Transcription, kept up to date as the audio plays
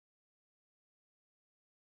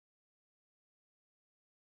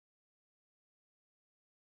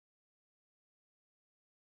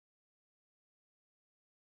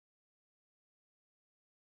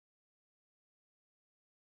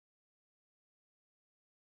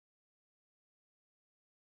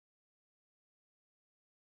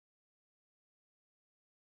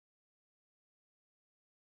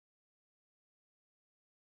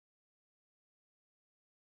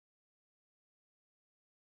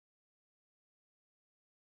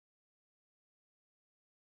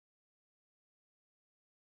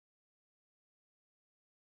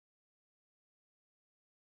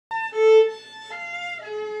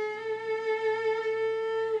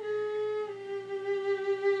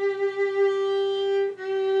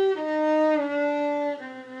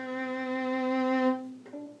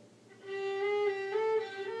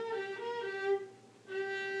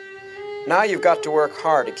Now you've got to work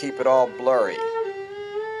hard to keep it all blurry.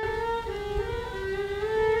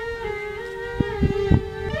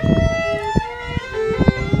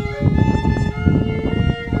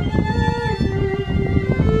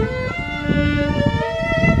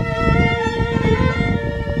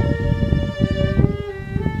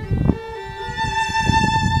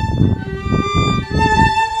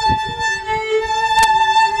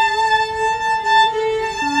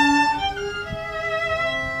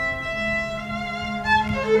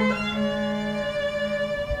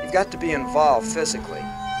 You've got to be involved physically.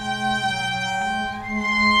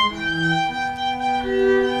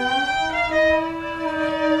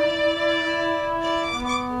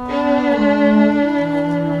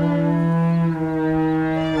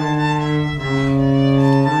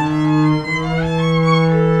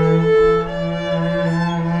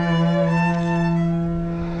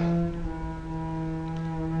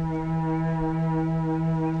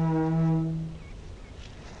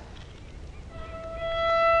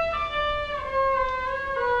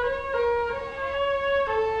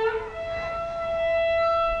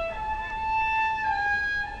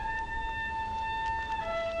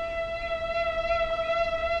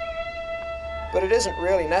 But it isn't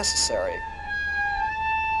really necessary.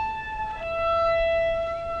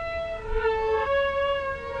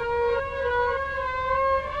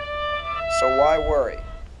 So why worry?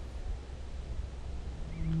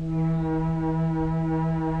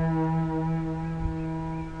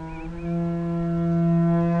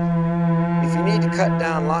 If you need to cut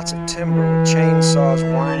down lots of timber with chainsaws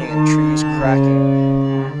whining and trees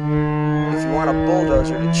cracking, if you want a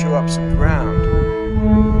bulldozer to chew up some ground,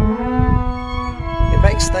 it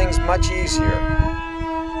makes things much easier.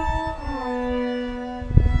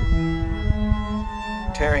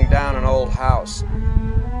 Tearing down an old house.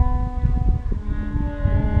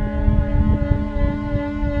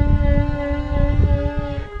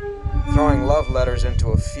 Throwing love letters into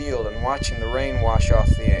a field and watching the rain wash off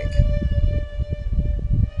the ink.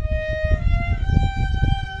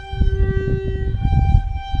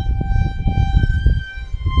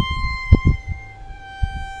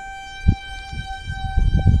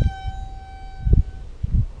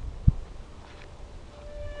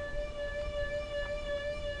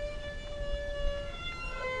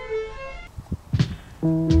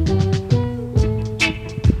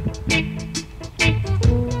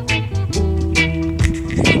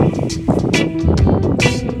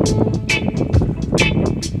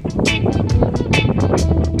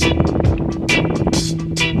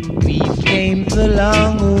 The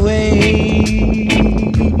long way,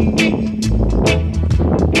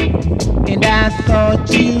 and I thought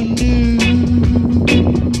you knew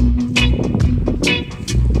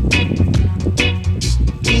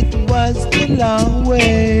it was the long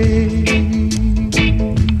way.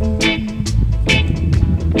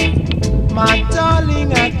 My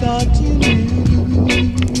darling, I thought you knew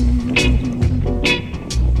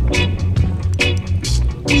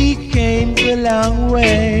we came the long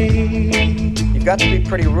way. You've got to be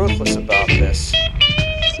pretty ruthless about this.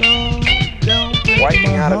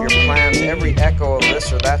 Wiping out of your plans every echo of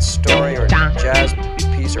this or that story or jazz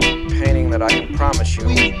piece or painting that I can promise you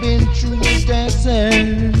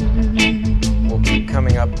will keep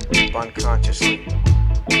coming up unconsciously.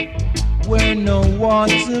 Where no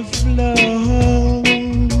water flows,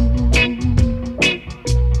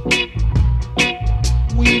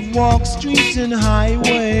 we've walked streets and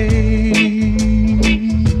highways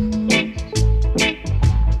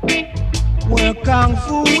where Kung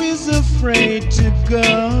Fu is afraid to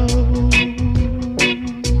go.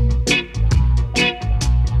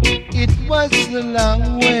 It was the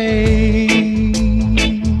long way.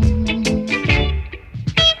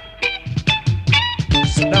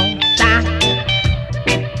 So don't die.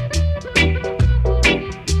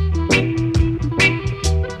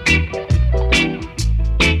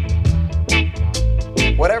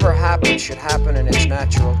 Whatever happens should happen in its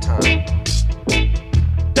natural time.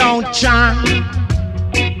 Don't try.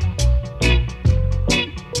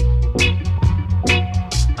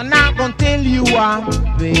 I'm not gonna tell you why,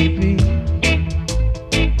 baby.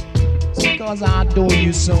 It's because I adore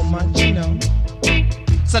you so much, you know.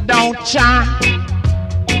 So don't try.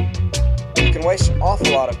 You can waste an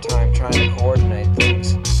awful lot of time trying to coordinate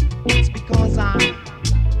things. It's because I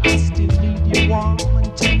still need you warm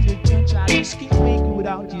and tender touch. I just can't make it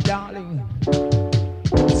without you, darling.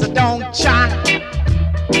 So don't try.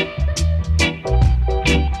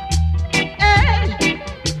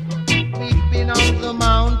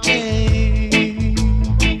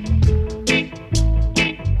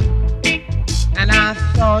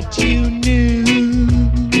 You knew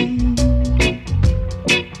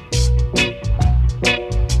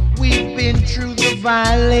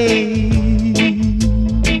valley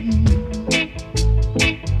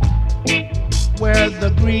where the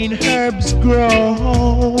green herbs grow.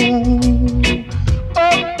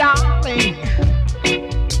 Oh, darling,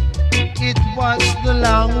 it was the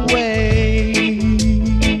long way.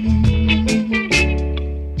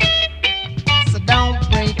 So don't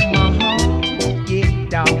break my heart, yeah,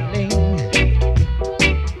 darling.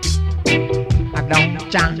 I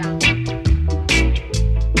don't jump.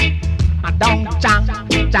 I don't jump,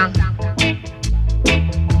 jump.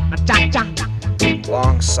 I jump, jump.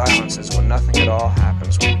 Long silences when nothing at all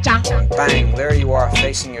happens. When bang, there you are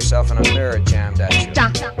facing yourself in a mirror jammed at you.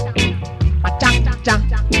 Jump, I jump, jump.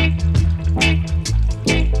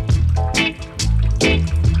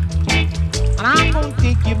 And I'm gonna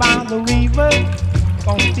take you by the river,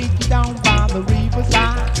 gonna take you down by the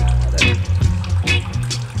riverside.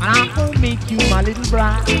 And I'm gonna make you my little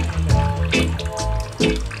bride.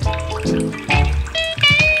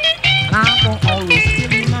 And I'm gonna always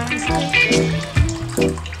give you my stay.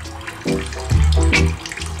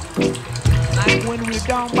 Like when we're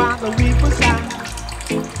down by the riverside,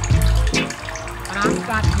 and I've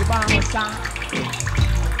got you by my side.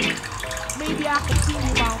 Maybe I could see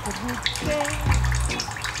you out for good day.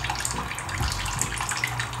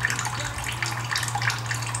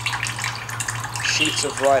 Sheets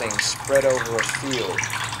of writing spread over a field,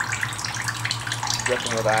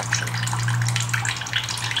 dripping with action.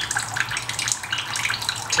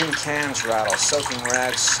 Tin cans rattle, soaking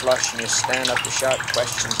rags slush, and you stand up to shout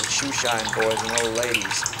questions at shoeshine boys and old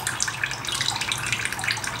ladies.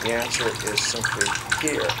 The answer is simply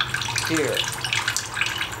here, here.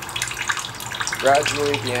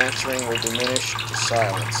 Gradually, the answering will diminish to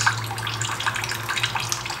silence.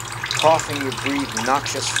 Coughing, you breathe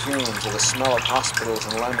noxious fumes of the smell of hospitals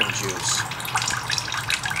and lemon juice.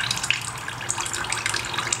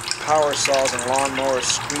 Power saws and lawnmowers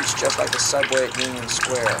screech just like the subway at Union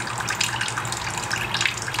Square.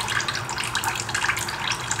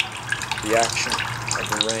 The action of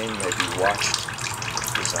the rain may be watched,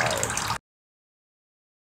 desired.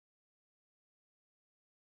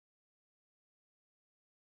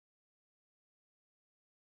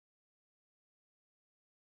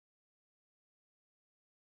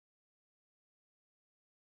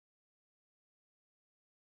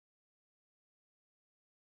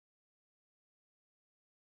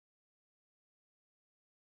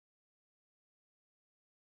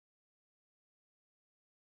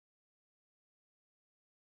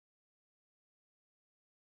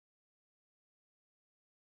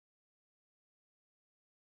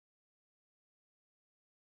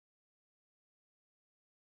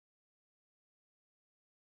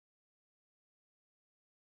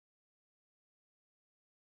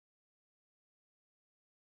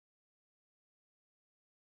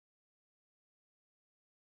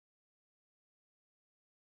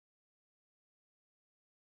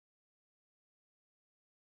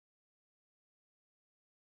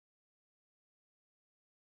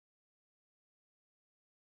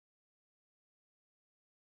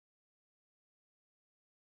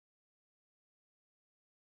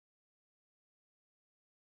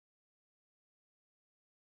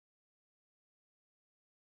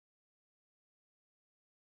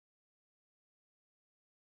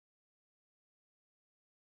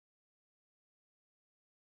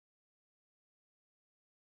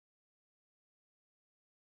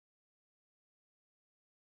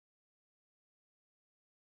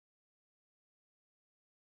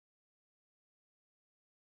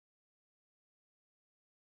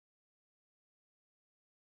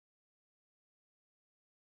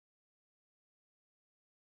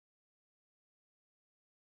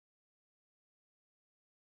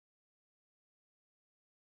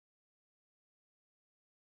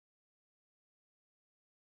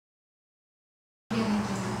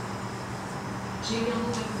 J'ai eu un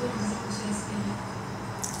mot à vous en disant qu'on se laisse payer.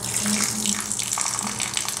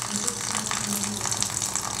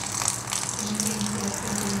 J'ai réalisé la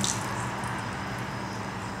seule de moi.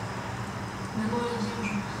 Maman elle vient un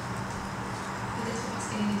jour. Peut-être parce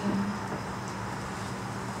qu'elle est devant.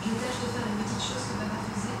 Je me tâche de faire les petites choses que papa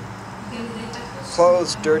faisait pour qu'elle ne n'aille pas trop.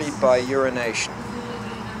 Clothes dirtied by urination. Ouvrir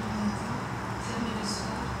le matin, fermer le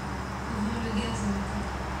soir, ouvrir le gaz le matin.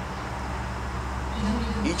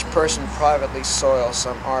 Each person privately soils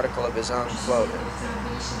some article of his own clothing.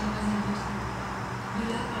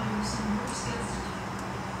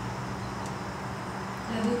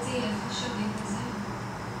 La beauté et la fraîcheur des gonzales,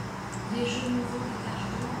 les jeux mouvants des taches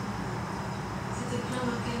blanches, c'était plein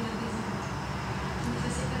d'un calme apaisant, qui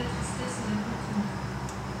n'effaçait pas la tristesse et la rancune.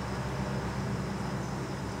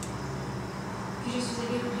 Puis je suis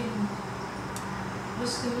allée ouvrir le monde.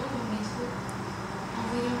 Brusquement, dans le métro, en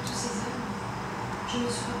voyant tous ces hommes, je me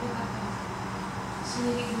suis rappelé papa, son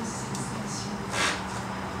élégance et sa distinction.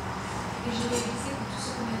 Et j'ai réalisé que tout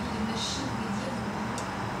ce que ma vie de machine voulait dire en moi,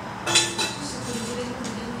 tout ce que les événements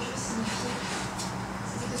des derniers jours signifiaient,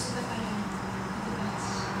 c'était que ce papa-là était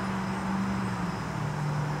parti.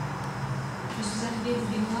 Je suis arrivée au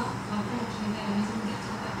baignoire pour apprendre qu'il était à la maison de garde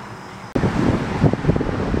de papa.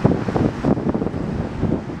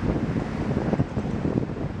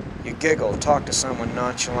 You giggle, talk to someone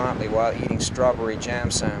nonchalantly while eating strawberry jam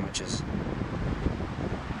sandwiches.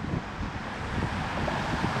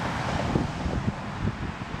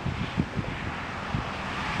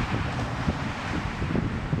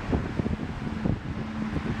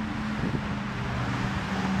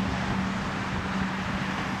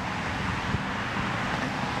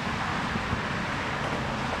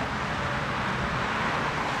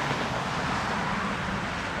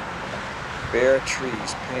 Bare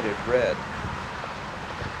trees painted red.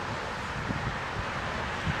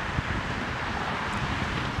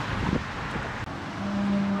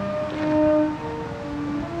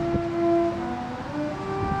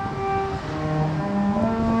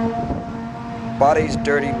 Bodies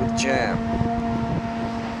dirtied with jam.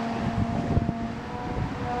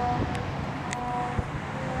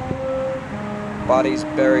 Bodies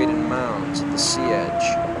buried in mounds at the sea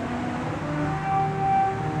edge.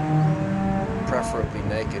 Preferably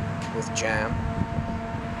naked, with jam.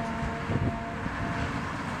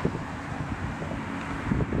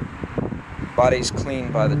 Bodies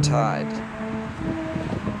cleaned by the tide.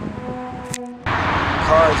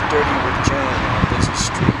 Cars dirty with jam on a busy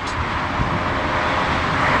street.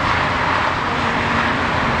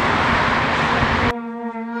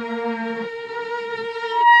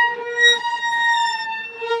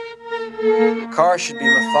 Cars should be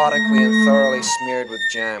methodically and thoroughly smeared with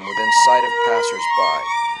jam within sight of passers-by.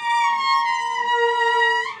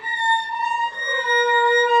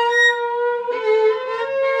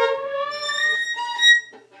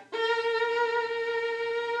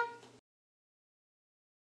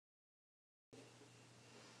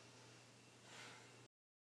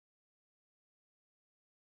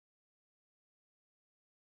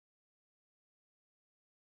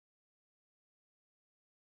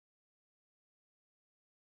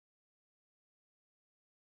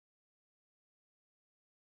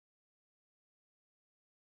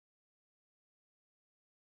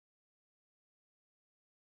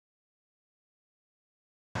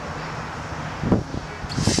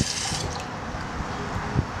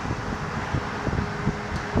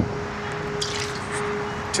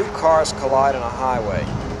 Two cars collide on a highway.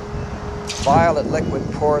 Violet liquid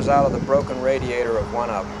pours out of the broken radiator of one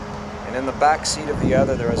of them, and in the back seat of the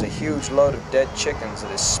other there is a huge load of dead chickens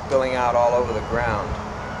that is spilling out all over the ground.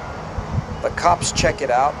 The cops check it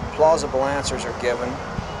out, plausible answers are given,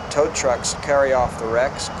 tow trucks carry off the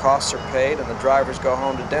wrecks, costs are paid, and the drivers go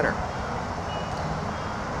home to dinner.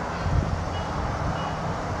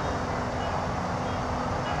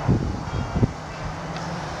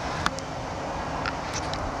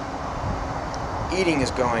 Eating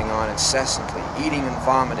is going on incessantly, eating and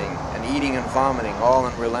vomiting, all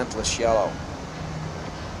in relentless yellow.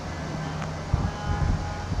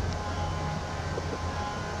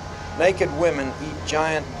 Naked women eat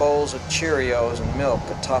giant bowls of Cheerios and milk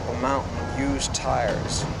atop a mountain of used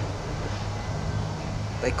tires.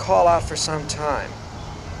 They call out for some time,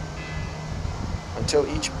 until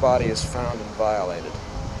each body is found and violated.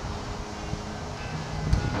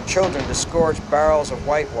 Children disgorge barrels of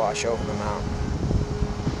whitewash over the mountain.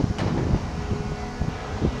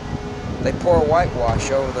 They pour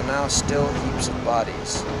whitewash over the now still heaps of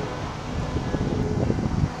bodies.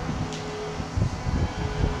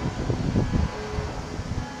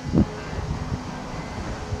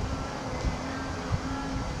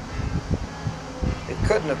 It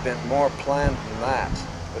couldn't have been more planned than that,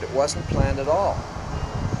 but it wasn't planned at all.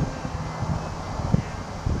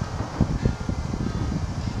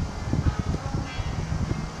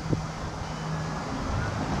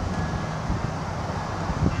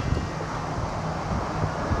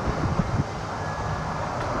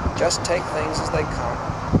 Just take things as they come.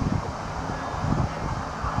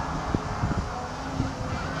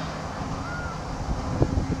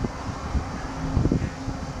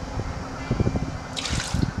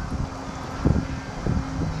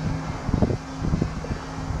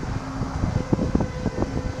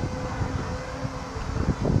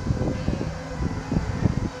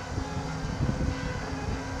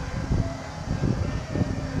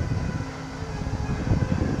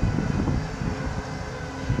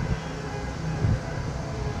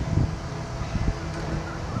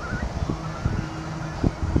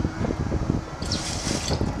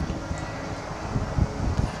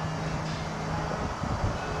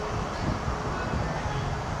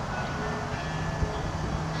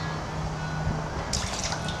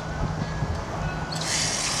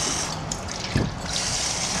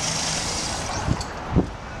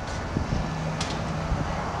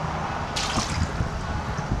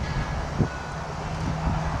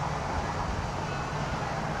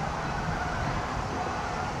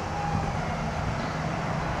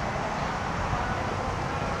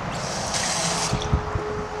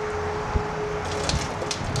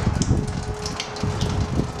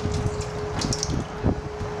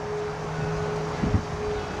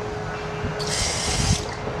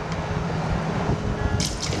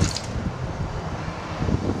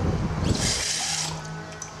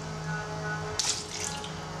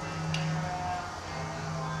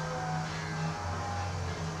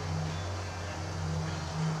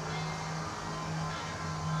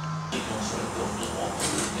 Sur la porte, notamment en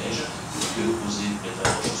temps de neige, le pied opposé est à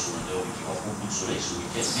la sur le nord, qui aura beaucoup de soleil ce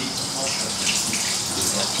week-end, mais dimanche après-midi, le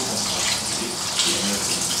vent commencera à changer, et la neige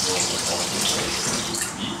du nord va prendre le soleil avec de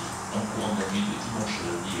pluie. Dans le courant de la nuit de dimanche à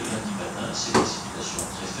lundi et lundi matin, ces précipitations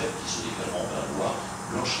très faibles qui se décaleront vers la Loire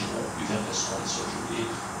blanchiront, puis verglaceront les sols gelés.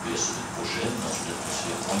 Puis la semaine prochaine, dans une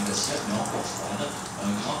atmosphère moins glaciale mais encore froide,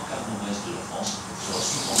 un grand quart nord-est de la France sera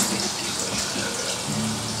souvent exposé.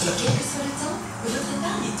 Et quel que soit le temps, votre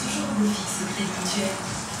épargne est toujours au beau fixe au Crédit Mutuel.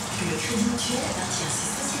 Puis le Crédit Mutuel appartient à ses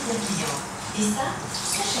sociétés clients. Et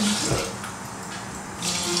ça change tout.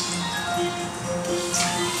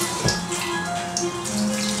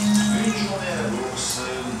 Une journée à la bourse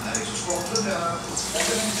avec ce sport de terrain. La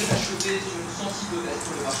semaine s'est achevée sur une sensible baisse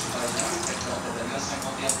pour le marché parisien. Le secteur a terminé à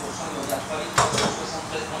 51%, il en est à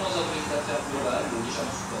 3373 points dans un volume d'affaires global,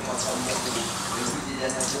 légèrement supérieur à 3 milliards d'euros. Le but des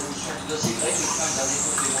dernières évolutions du dossier grec, le crainte d'un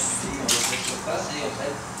défaut de paiement du pays en reflète surface et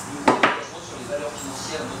entraîne une déviation sur les valeurs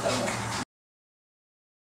financières notamment.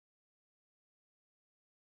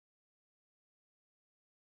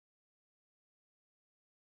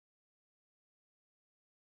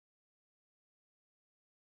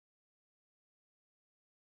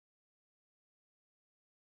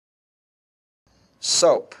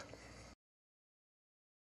 Soap.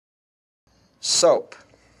 Soap.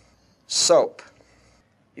 Soap.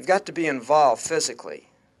 You've got to be involved physically.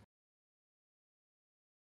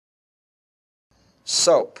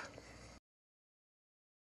 Soap.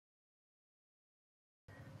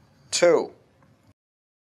 2.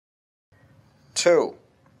 2.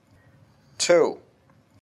 2.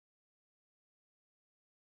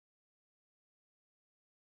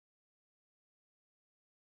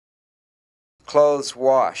 Clothes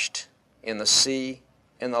washed in the sea,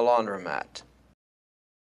 in the laundromat.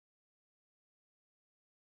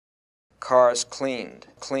 Cars cleaned,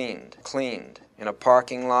 cleaned, cleaned, in a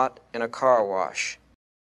parking lot, in a car wash.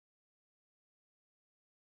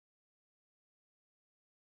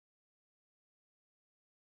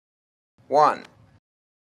 One.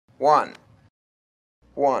 One.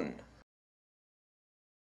 One.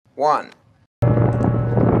 One.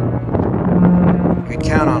 You could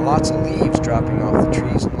count on lots of leaves dropping off the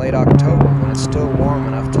trees in late October when it's still warm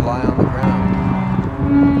enough to lie on the ground.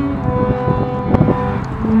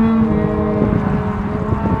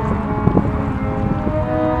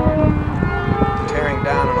 Tearing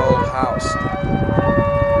down an old house.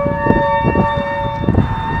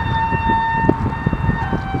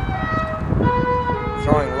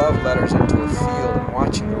 Throwing love letters into a field and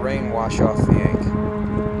watching the rain wash off the ink.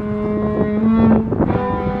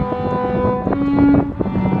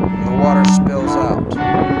 Water spills out.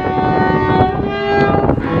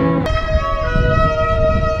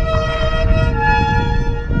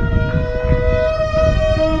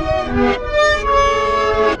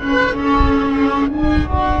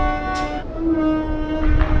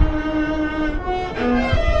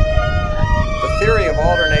 The theory of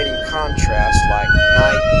alternating contrast, like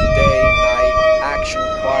night, day, night, action,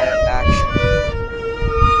 quiet, action.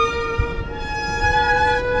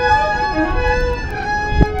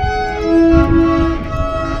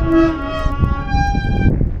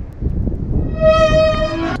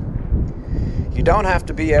 You don't have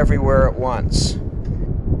to be everywhere at once.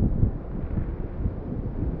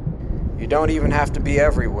 You don't even have to be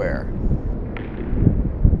everywhere.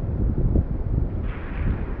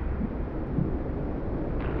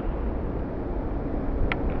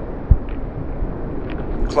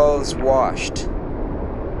 Clothes washed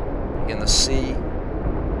in the sea,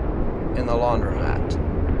 in the laundromat.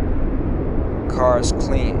 Cars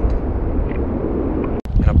cleaned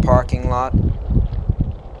in a parking lot,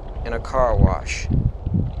 in a car wash.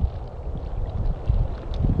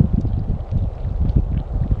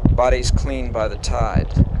 Bodies cleaned by the tide.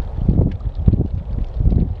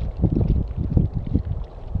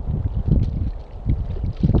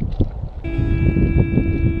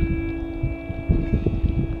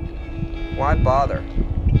 Why bother?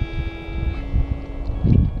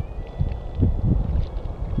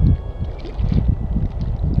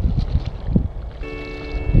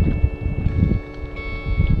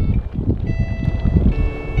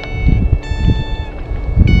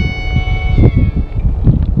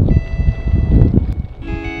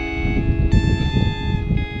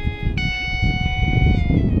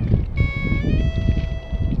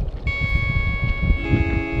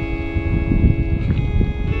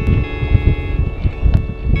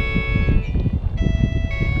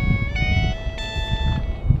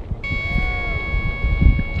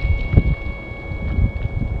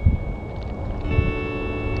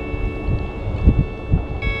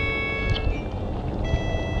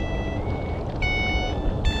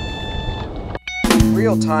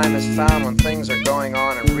 Real time is found when things are going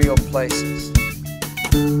on in real places.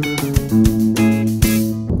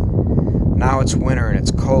 Now it's winter and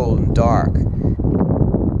it's cold and dark.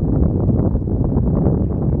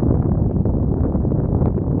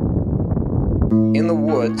 In the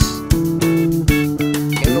woods,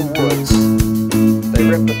 they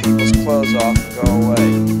rip the people's clothes off and go away.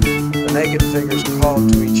 The naked figures call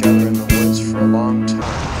to each other in the woods for a long time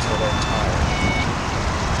until they're tired.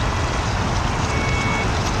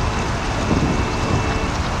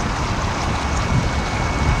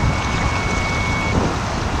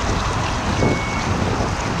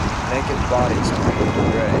 Naked bodies painted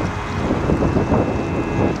gray.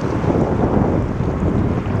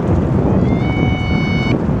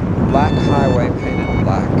 Black highway painted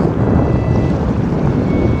black.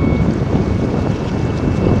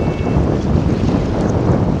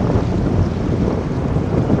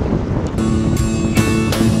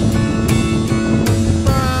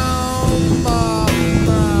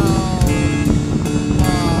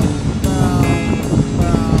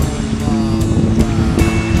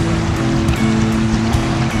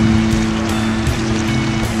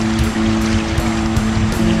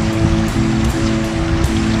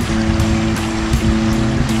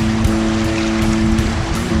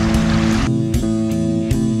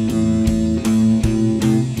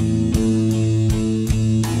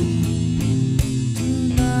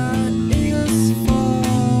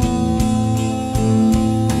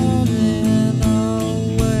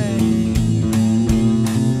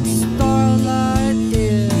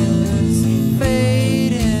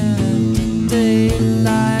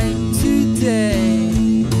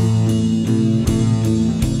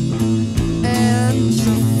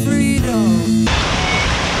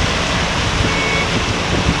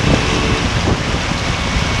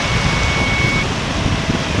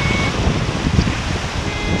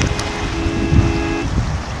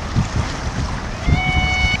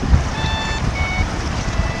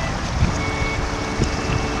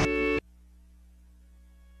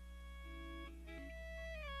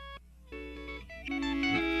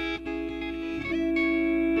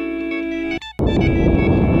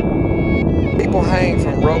 People hang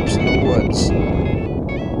from ropes in the woods.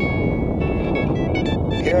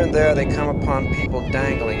 Here and there they come upon people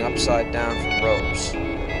dangling upside down from ropes.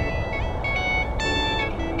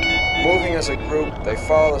 Moving as a group, they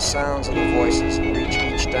follow the sounds of the voices and reach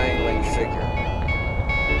each dangling figure.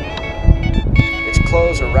 Its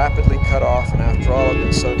clothes are rapidly cut off, and after all have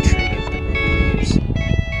been so treated, the group leaves.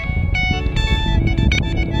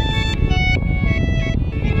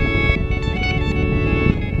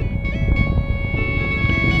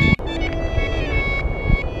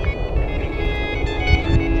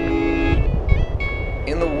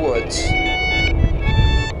 In the woods,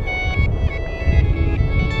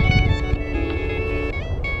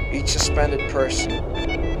 each suspended person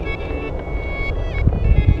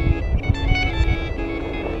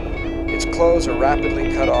its clothes are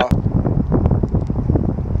rapidly cut off.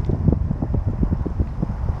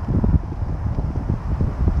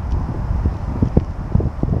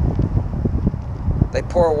 They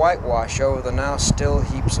pour whitewash over the now still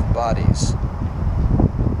heaps of bodies.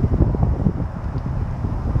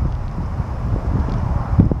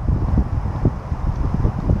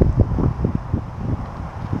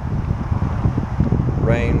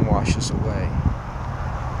 Rain washes away.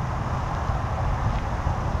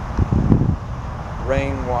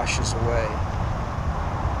 Rain washes away.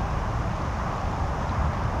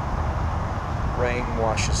 Rain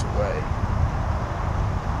washes away.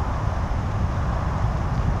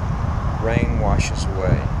 Rain washes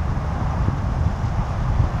away.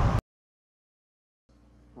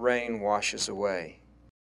 Rain washes away.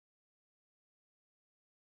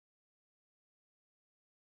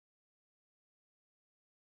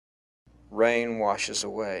 Rain washes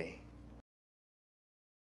away.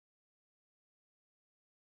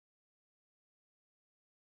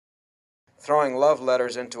 Throwing love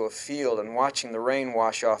letters into a field and watching the rain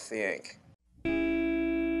wash off the ink.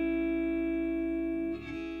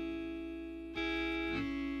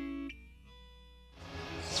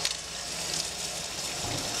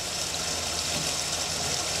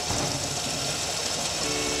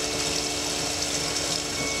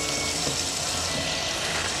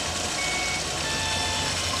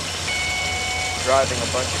 Driving a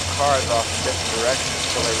bunch of cars off in different directions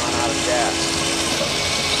until they run out of gas.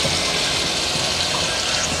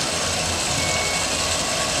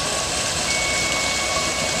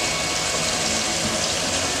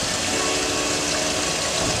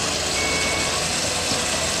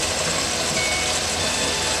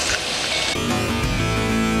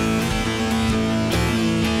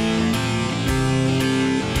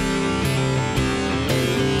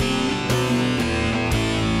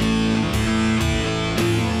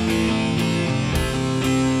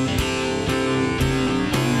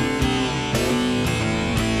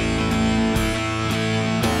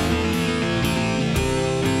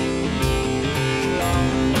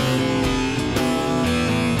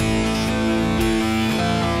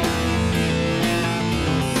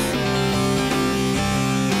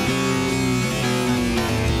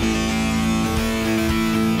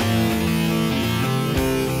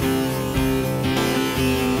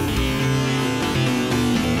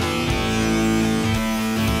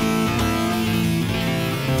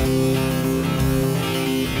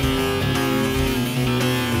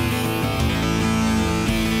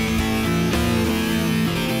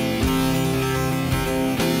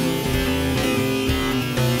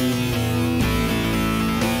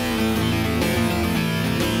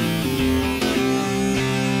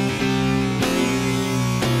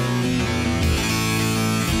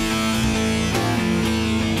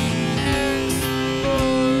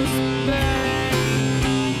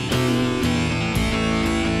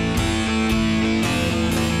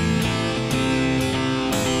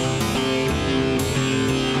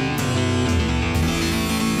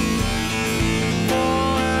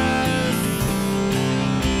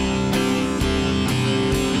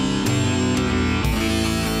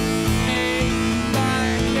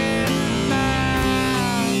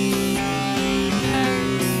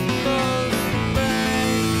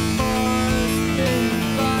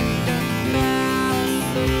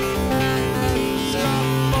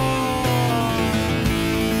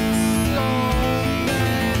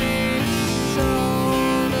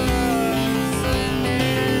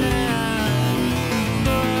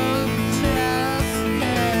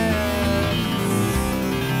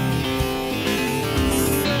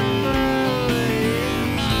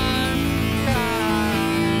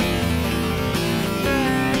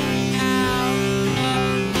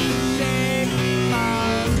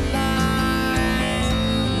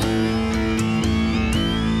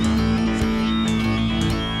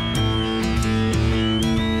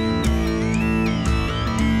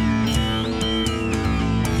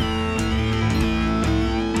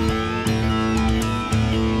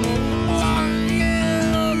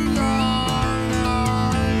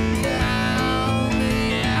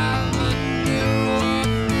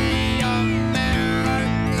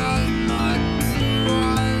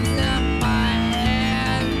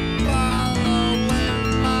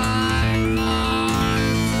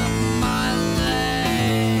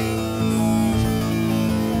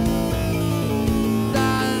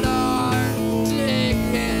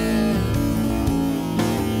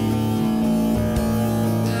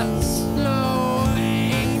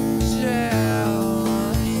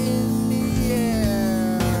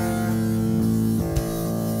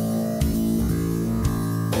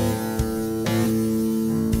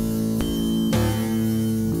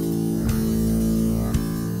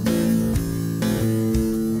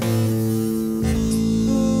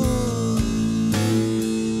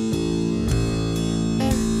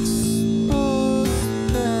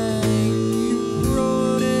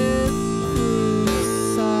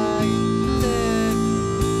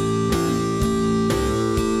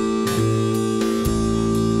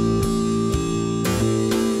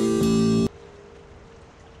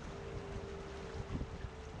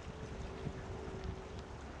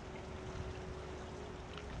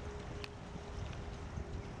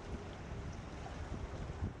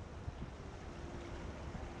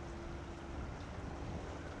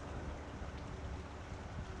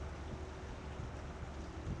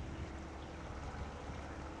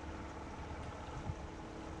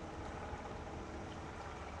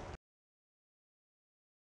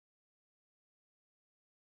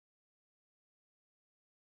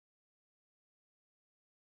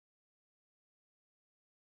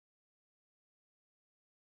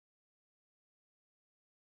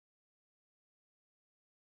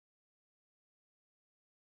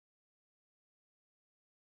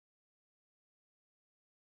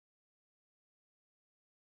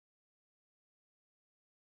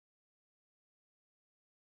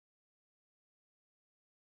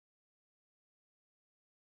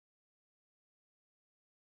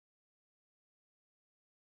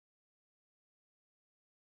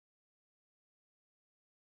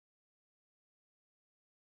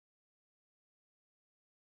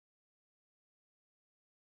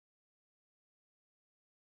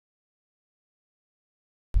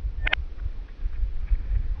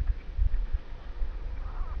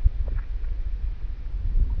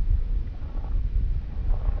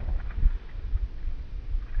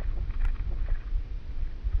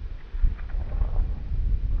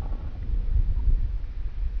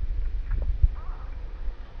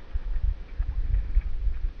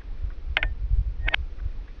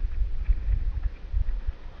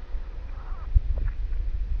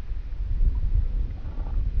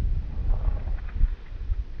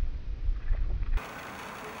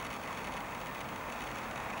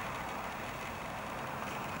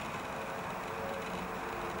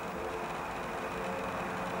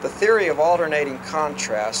 theory of alternating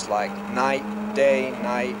contrast, like night, day,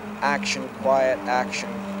 night, action, quiet, action.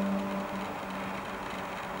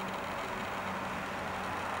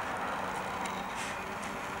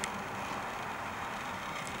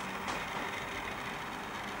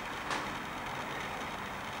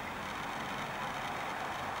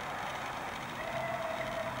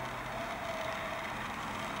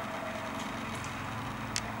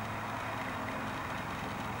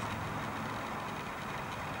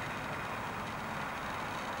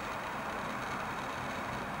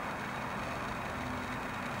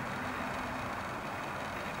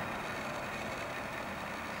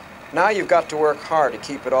 Now you've got to work hard to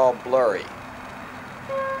keep it all blurry.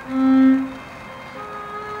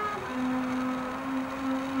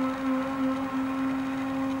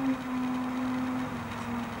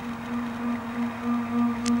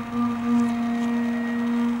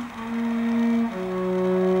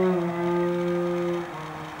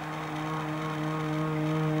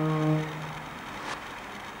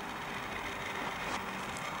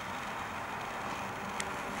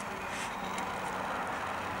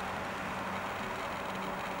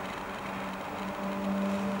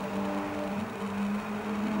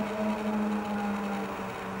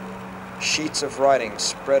 Sheets of writing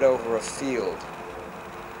spread over a field.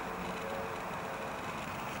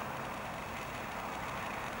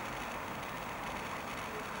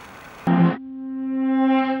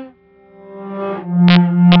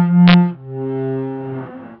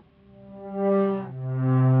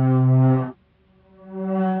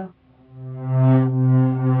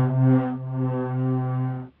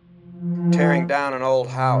 Tearing down an old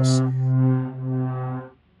house.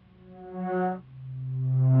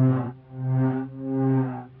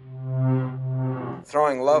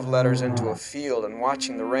 Throwing love letters into a field and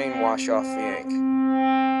watching the rain wash off the ink.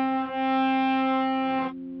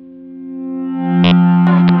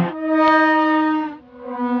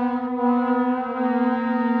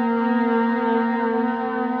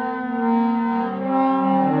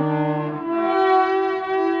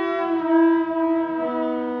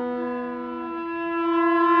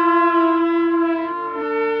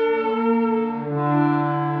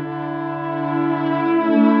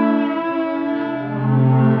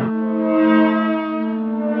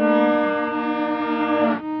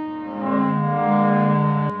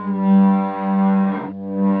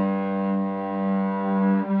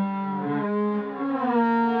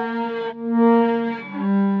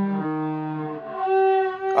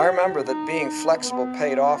 I remember that being flexible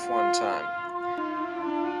paid off one time.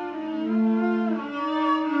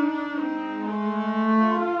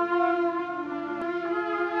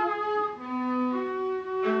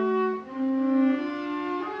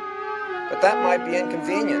 But that might be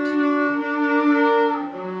inconvenient.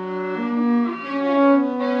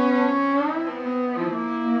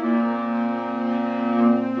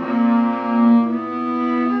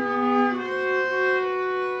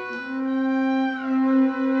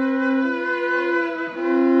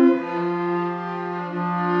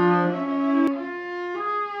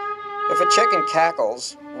 If a chicken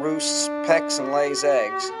cackles, roosts, pecks, and lays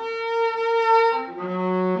eggs,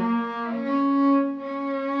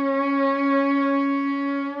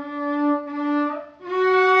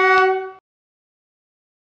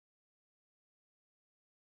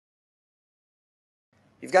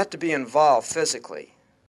 you've got to be involved physically.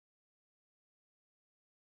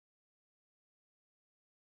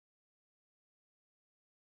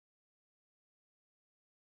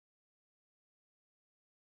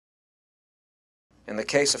 In the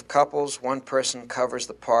case of couples, one person covers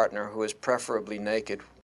the partner, who is preferably naked,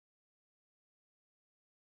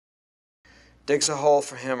 digs a hole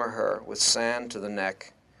for him or her with sand to the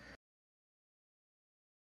neck,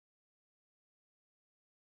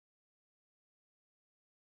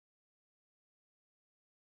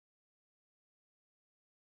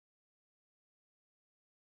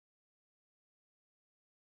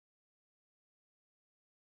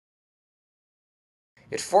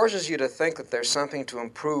 it forces you to think that there's something to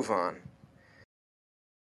improve on.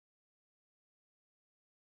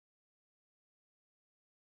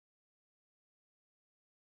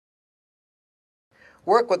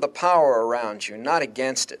 Work with the power around you, not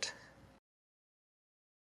against it.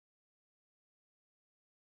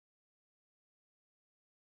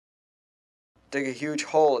 Dig a huge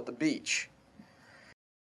hole at the beach.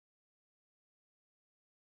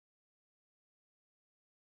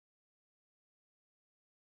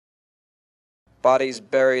 Bodies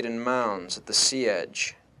buried in mounds at the sea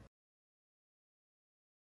edge.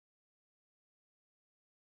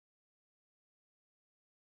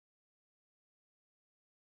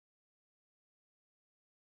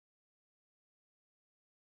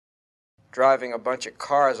 driving a bunch of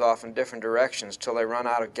cars off in different directions till they run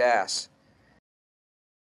out of gas.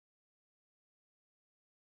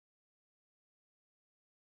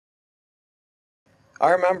 I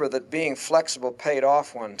remember that being flexible paid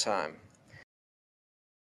off one time.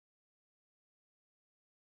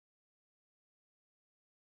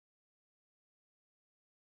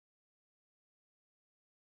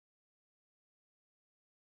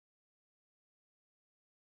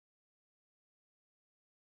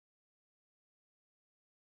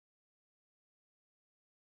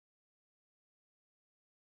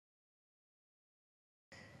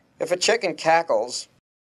 If a chicken cackles,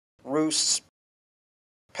 roosts,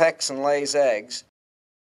 pecks, and lays eggs,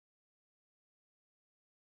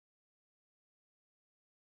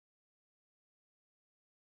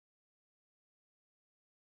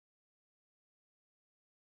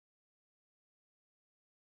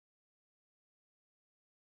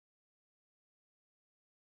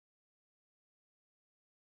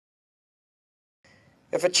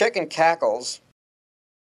 if a chicken cackles,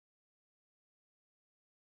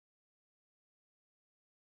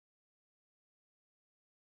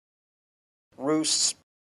 roosts,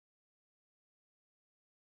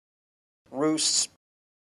 roosts,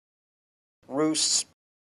 roosts,